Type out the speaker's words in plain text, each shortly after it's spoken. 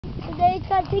They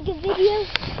try to take a video?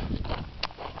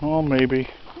 Oh, maybe.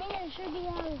 Man, it should be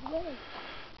on his way.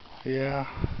 Yeah.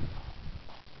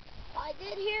 I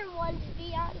did hear one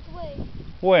be on his way.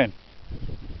 When?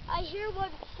 I hear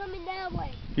one coming that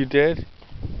way. You did?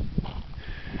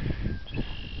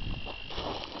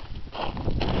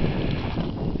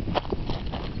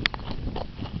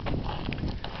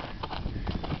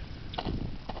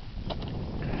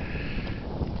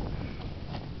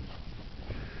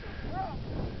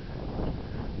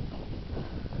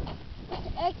 What's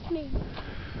the X mean?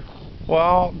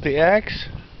 Well, the X?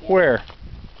 Yeah. Where?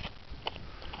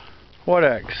 What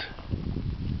X?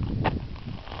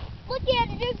 Look at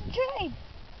it, there's a train.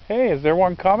 Hey, is there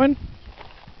one coming?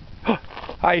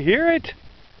 I hear it.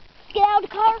 Get out of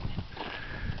the car.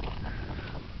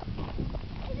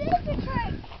 It is a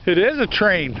train. It is a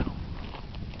train.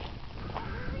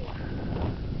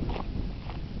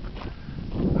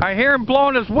 I hear him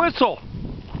blowing his whistle.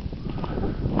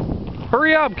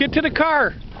 Hurry up, get to the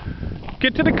car.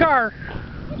 Get to the car.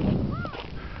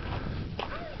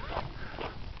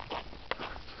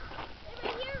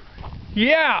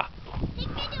 Yeah.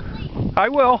 I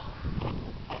will.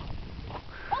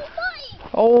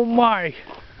 Oh my.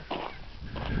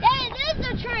 That is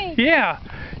a train. Yeah,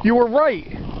 you were right.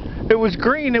 It was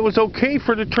green. It was okay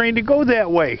for the train to go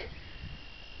that way.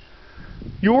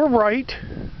 You were right.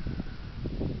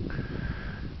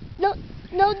 No,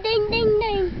 no ding ding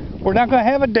ding. We're not going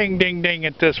to have a ding ding ding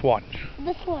at this one.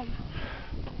 This one.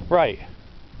 Right.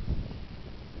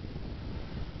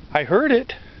 I heard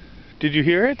it. Did you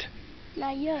hear it?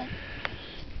 Not yet.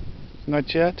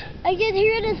 Not yet? I can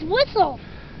hear this whistle.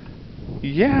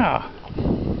 Yeah.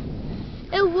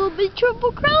 It will be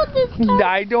triple crown this time.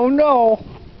 I don't know.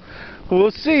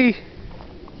 We'll see.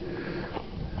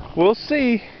 We'll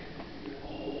see.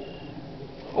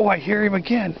 Oh, I hear him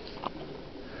again.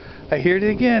 I hear it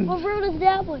again. What road is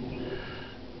that one?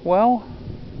 Well,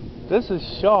 this is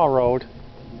Shaw Road.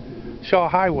 Shaw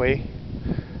Highway.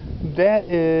 That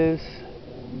is,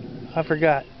 I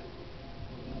forgot.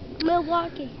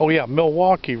 Milwaukee. Oh yeah,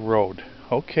 Milwaukee Road.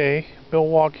 Okay,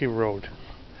 Milwaukee Road.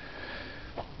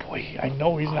 Boy, I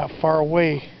know he's not far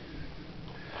away.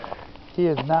 He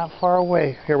is not far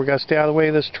away. Here, we gotta stay out of the way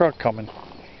of this truck coming.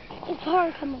 It's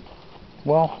car coming.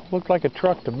 Well, looked like a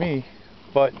truck to me,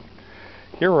 but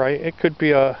you're right. It could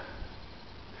be a.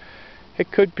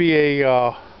 It could be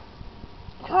a.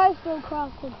 Car's still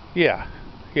crossing. Yeah,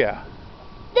 yeah.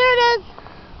 There it is.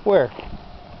 Where?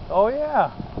 Oh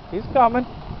yeah, he's coming.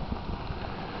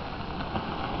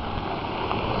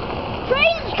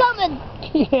 Train's coming.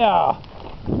 Yeah.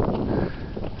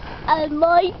 I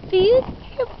might be a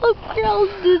triple crown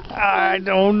this time. I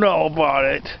don't know about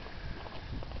it.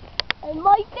 I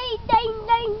might be ding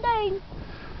ding ding.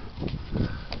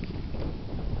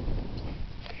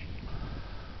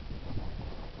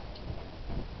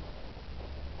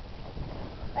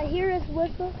 I hear his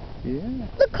whistle. Yeah.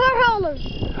 The car haulers.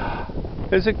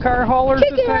 Is it car haulers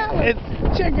Chicken this time? haulers.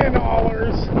 It's chicken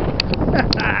haulers.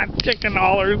 Chicken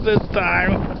haulers this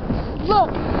time.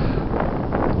 Look.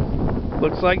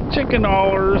 Looks like chicken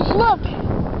haulers. Look.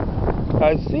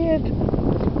 I see it.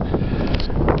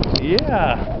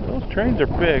 Yeah, those trains are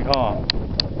big, huh?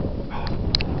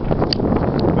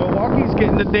 Milwaukee's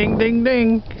getting the ding ding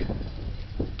ding.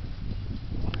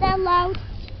 Is that loud?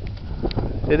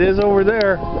 It is over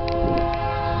there.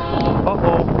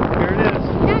 Uh-oh, here it is.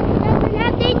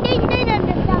 Not ding ding ding on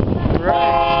the south side.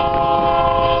 Right.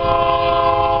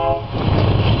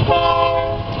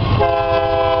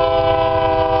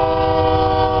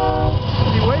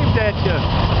 He waved at you.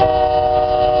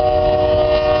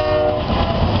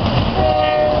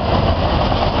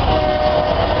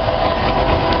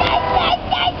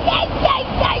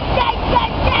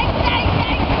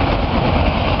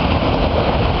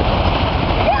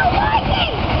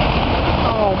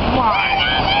 Oh my.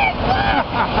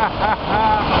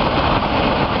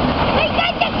 We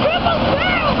got the triple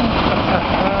crown.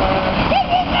 This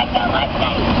is the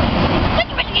Milwaukee.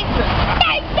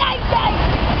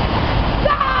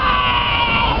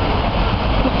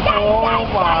 Oh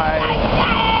my.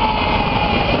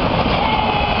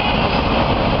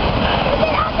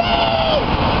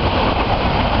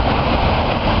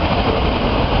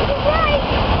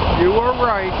 You were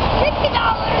right. $60.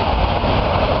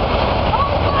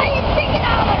 Oh my, it's $60.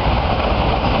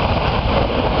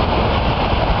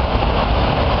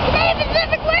 Today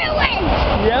Pacific Railway.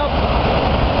 Yep.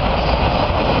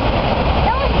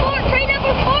 That was train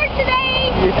number 4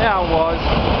 today. Yeah, it was.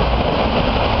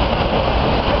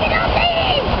 Look at all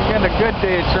these. We're getting a good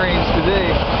day of trains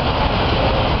today.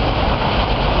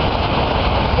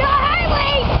 Shaw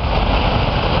Highway.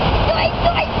 Doink,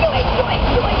 doink, doink,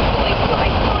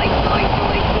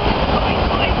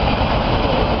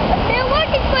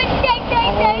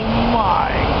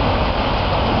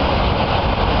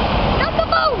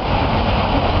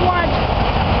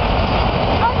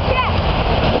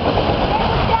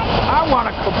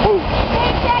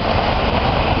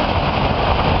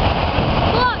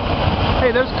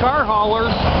 car haulers.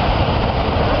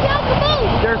 Look out the moon.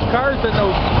 There's cars in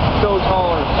those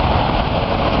haulers.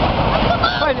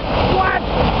 But what?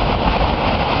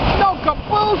 No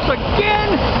caboose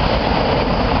again?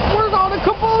 Where's all the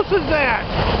cabooses at?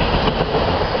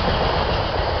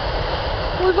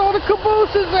 Where's all the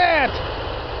cabooses at?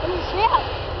 In the shed.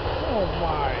 Oh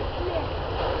my. Yeah.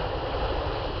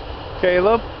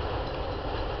 Caleb,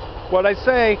 what'd I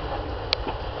say?